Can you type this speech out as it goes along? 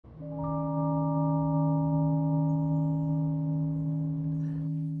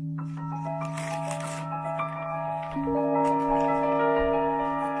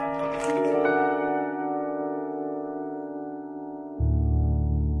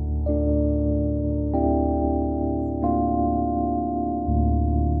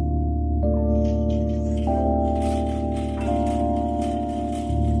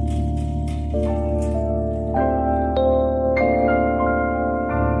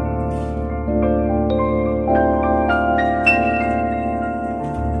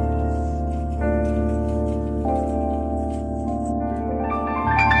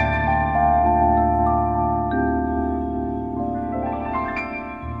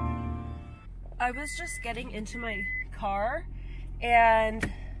I was just getting into my car and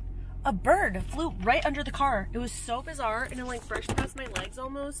a bird flew right under the car. It was so bizarre, and it like brushed past my legs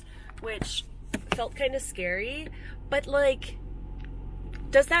almost, which felt kind of scary. But like,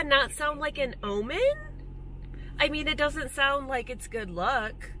 does that not sound like an omen? I mean, it doesn't sound like it's good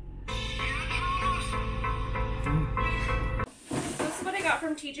luck. This is what I got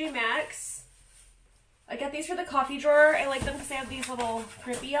from TJ Maxx. I got these for the coffee drawer. I like them because they have these little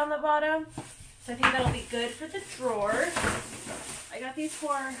grippy on the bottom. So I think that'll be good for the drawer. I got these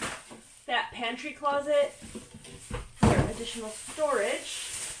for that pantry closet for additional storage.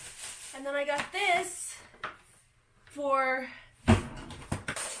 And then I got this for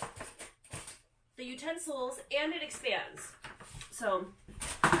the utensils, and it expands. So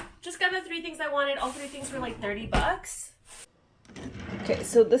just got the 3 things I wanted. All 3 things were like 30 bucks. Okay,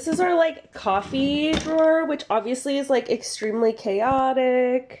 so this is our like coffee drawer, which obviously is like extremely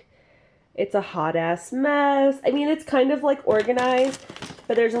chaotic. It's a hot ass mess. I mean, it's kind of like organized,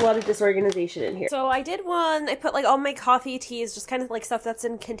 but there's a lot of disorganization in here. So I did one, I put like all my coffee teas, just kind of like stuff that's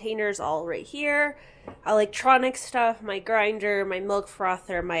in containers all right here. Electronic stuff, my grinder, my milk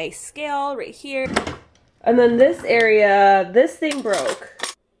frother, my scale right here. And then this area, this thing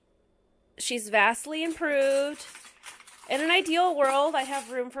broke. She's vastly improved. In an ideal world, I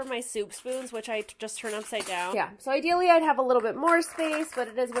have room for my soup spoons, which I just turn upside down. Yeah, so ideally I'd have a little bit more space, but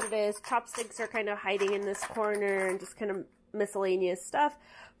it is what it is. Chopsticks are kind of hiding in this corner and just kind of miscellaneous stuff.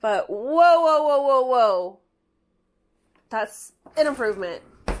 But whoa, whoa, whoa, whoa, whoa. That's an improvement.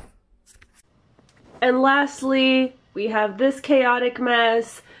 And lastly, we have this chaotic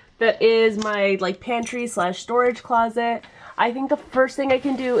mess that is my like pantry slash storage closet. I think the first thing I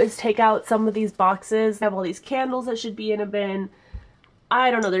can do is take out some of these boxes. I have all these candles that should be in a bin. I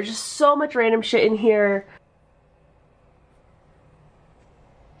don't know, there's just so much random shit in here.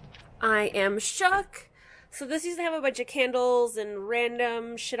 I am shook. So this used to have a bunch of candles and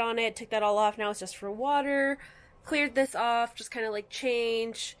random shit on it. Took that all off, now it's just for water. Cleared this off, just kind of like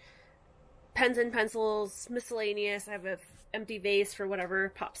change. Pens and pencils, miscellaneous. I have an empty vase for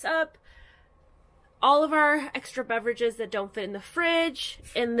whatever pops up. All of our extra beverages that don't fit in the fridge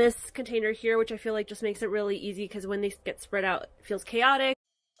in this container here, which I feel like just makes it really easy because when they get spread out, it feels chaotic.